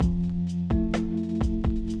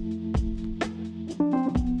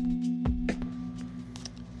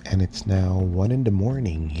And it's now 1 in the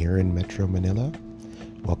morning here in Metro Manila.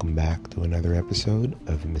 Welcome back to another episode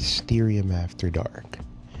of Mysterium After Dark.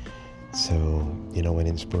 So, when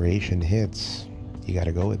inspiration hits, you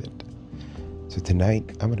gotta go with it. So tonight,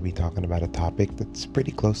 I'm going to be talking about a topic that's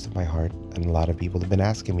pretty close to my heart and a lot of people have been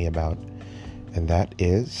asking me about, and that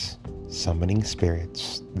is summoning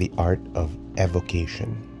spirits, the art of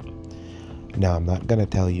evocation. Now, I'm not going to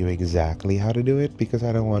tell you exactly how to do it because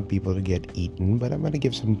I don't want people to get eaten, but I'm going to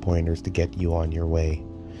give some pointers to get you on your way.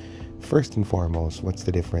 First and foremost, what's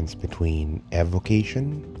the difference between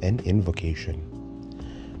evocation and invocation?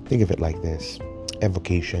 Think of it like this.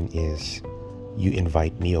 Evocation is you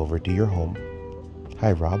invite me over to your home.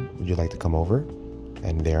 Hi, Rob, would you like to come over?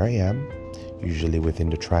 And there I am, usually within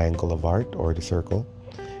the triangle of art or the circle,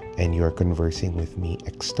 and you're conversing with me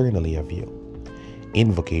externally of you.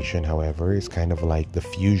 Invocation, however, is kind of like the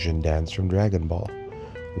fusion dance from Dragon Ball,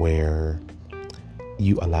 where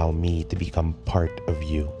you allow me to become part of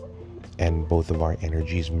you, and both of our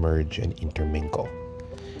energies merge and intermingle.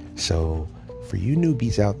 So, for you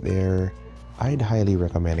newbies out there, I'd highly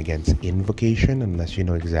recommend against invocation unless you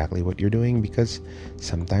know exactly what you're doing, because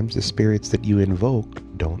sometimes the spirits that you invoke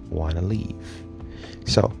don't want to leave.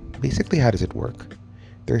 So, basically, how does it work?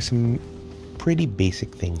 There's some pretty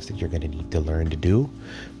basic things that you're going to need to learn to do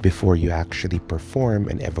before you actually perform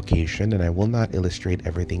an evocation, and I will not illustrate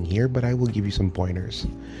everything here, but I will give you some pointers.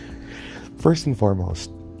 First and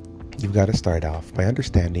foremost, you've got to start off by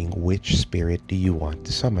understanding which spirit do you want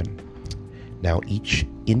to summon. Now, each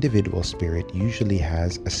individual spirit usually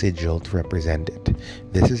has a sigil to represent it.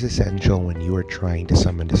 This is essential when you are trying to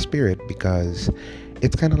summon the spirit because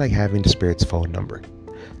it's kind of like having the spirit's phone number.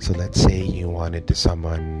 So let's say you wanted to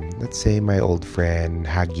summon, my old friend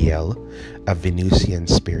Hagiel, a Venusian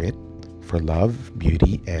spirit for love,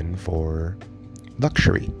 beauty, and for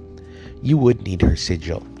luxury. You would need her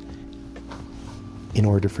sigil in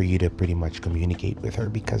order for you to pretty much communicate with her,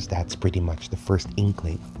 because that's pretty much the first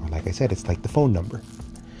inkling. Or like I said, it's like the phone number.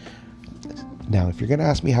 Now, if you're going to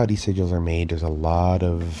ask me how these sigils are made, there's a lot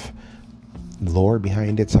of lore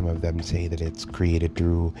behind it. Some of them say that it's created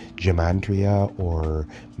through gematria or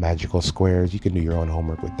magical squares. You can do your own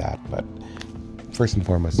homework with that. But first and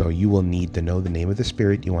foremost, though, you will need to know the name of the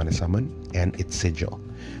spirit you want to summon and its sigil.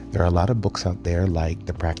 There are a lot of books out there like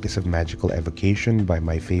The Practice of Magical Evocation by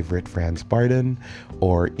my favorite Franz Bardon,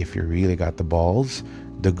 or if you really got the balls,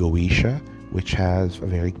 the Goetia, which has a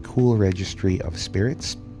very cool registry of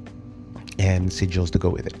spirits and sigils to go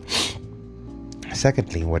with it.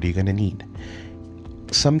 Secondly, what are you going to need?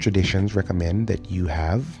 Some traditions recommend that you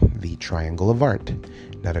have the Triangle of Art.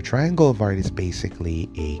 Now, the Triangle of Art is basically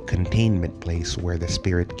a containment place where the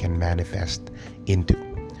spirit can manifest into.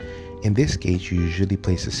 In this case, you usually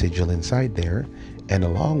place a sigil inside there, and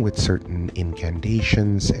along with certain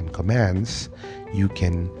incantations and commands, you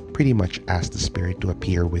can pretty much ask the spirit to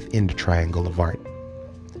appear within the Triangle of Art.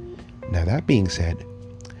 Now, that being said,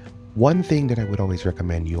 one thing that I would always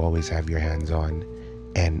recommend you always have your hands on,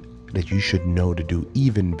 and that you should know to do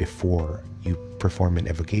even before you perform an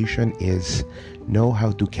evocation, is know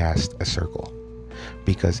how to cast a circle.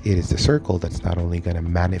 Because it is the circle that's not only going to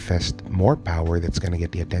manifest more power that's going to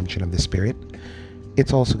get the attention of the spirit,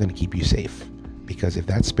 it's also going to keep you safe. Because if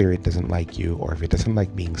that spirit doesn't like you, or if it doesn't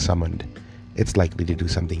like being summoned, it's likely to do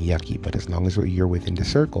something yucky. But as long as you're within the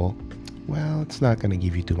circle, well, it's not going to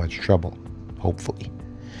give you too much trouble, hopefully.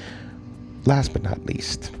 Last but not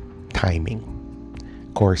least, timing.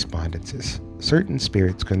 Correspondences. Certain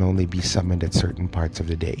spirits can only be summoned at certain parts of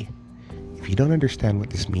the day. If you don't understand what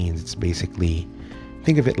this means, it's basically,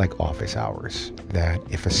 think of it like office hours. That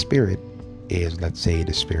if a spirit is, let's say,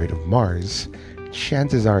 the spirit of Mars,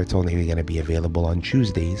 chances are it's only going to be available on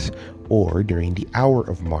Tuesdays or during the hour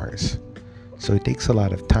of Mars. So it takes a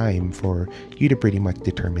lot of time for you to pretty much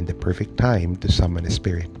determine the perfect time to summon a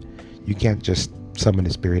spirit. You can't just summon a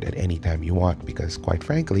spirit at any time you want, because quite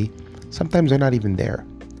frankly, sometimes they're not even there.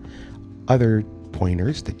 Other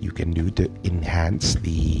pointers that you can do to enhance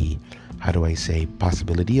the,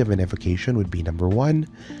 possibility of an evocation would be: number one,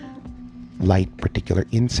 light particular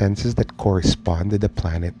incenses that correspond to the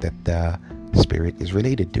planet that the spirit is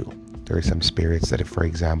related to. There are some spirits that, for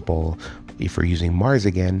example, if we're using Mars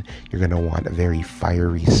again, you're going to want a very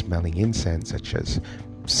fiery smelling incense such as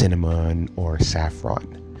cinnamon or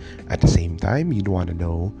saffron. At the same time, you'd want to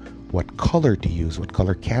know what color to use, what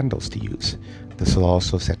color candles to use. This will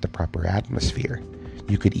also set the proper atmosphere.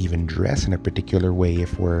 You could even dress in a particular way.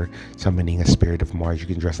 If we're summoning a spirit of Mars, you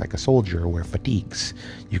can dress like a soldier or wear fatigues.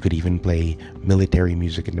 You could even play military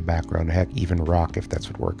music in the background, heck, even rock if that's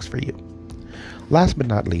what works for you. Last but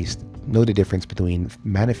not least, know the difference between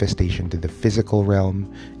manifestation to the physical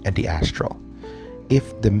realm and the astral.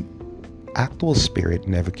 If the actual spirit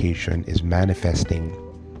in evocation is manifesting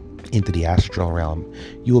into the astral realm,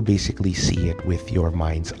 you will basically see it with your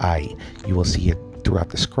mind's eye. You will see it throughout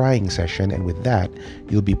the scrying session, and with that,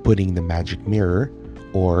 you'll be putting the magic mirror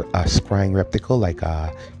or a scrying replica like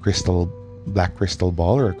a black crystal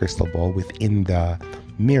ball or a crystal ball within the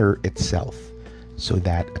mirror itself, so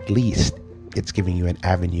that at least it's giving you an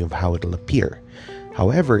avenue of how it'll appear.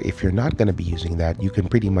 However, if you're not going to be using that, you can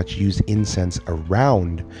pretty much use incense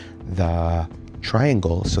around the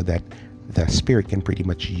triangle so that the spirit can pretty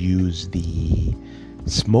much use the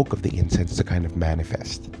smoke of the incense to kind of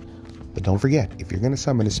manifest. But don't forget, if you're going to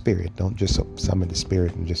summon a spirit, don't just summon the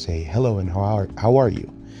spirit and just say, hello and how are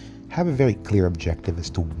you? Have a very clear objective as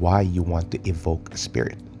to why you want to evoke a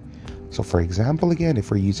spirit. So for example, again,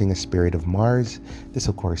 if we're using a spirit of Mars, this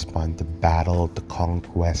will correspond to battle, to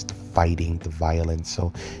conquest, to fighting, to violence.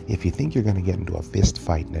 So if you think you're going to get into a fist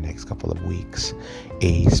fight in the next couple of weeks,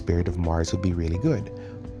 a spirit of Mars would be really good.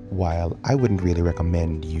 While I wouldn't really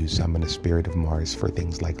recommend you summon a spirit of Mars for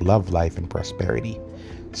things like love life and prosperity.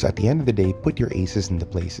 So at the end of the day, put your aces into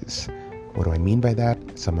places. What do I mean by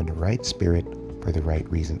that? Summon the right spirit for the right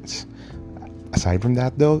reasons. Aside from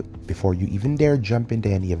that though, before you even dare jump into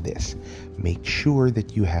any of this, make sure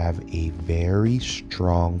that you have a very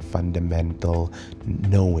strong fundamental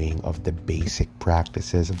knowing of the basic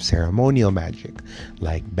practices of ceremonial magic,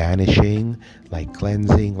 like banishing, like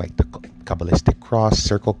cleansing, like the Kabbalistic cross,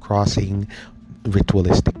 circle crossing,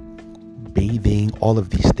 ritualistic bathing, all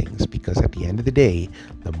of these things, because at the end of the day,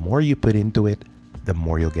 the more you put into it, the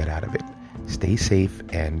more you'll get out of it. Stay safe,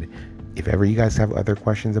 and if ever you guys have other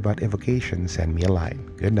questions about evocation, send me a line.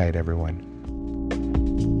 Good night, everyone.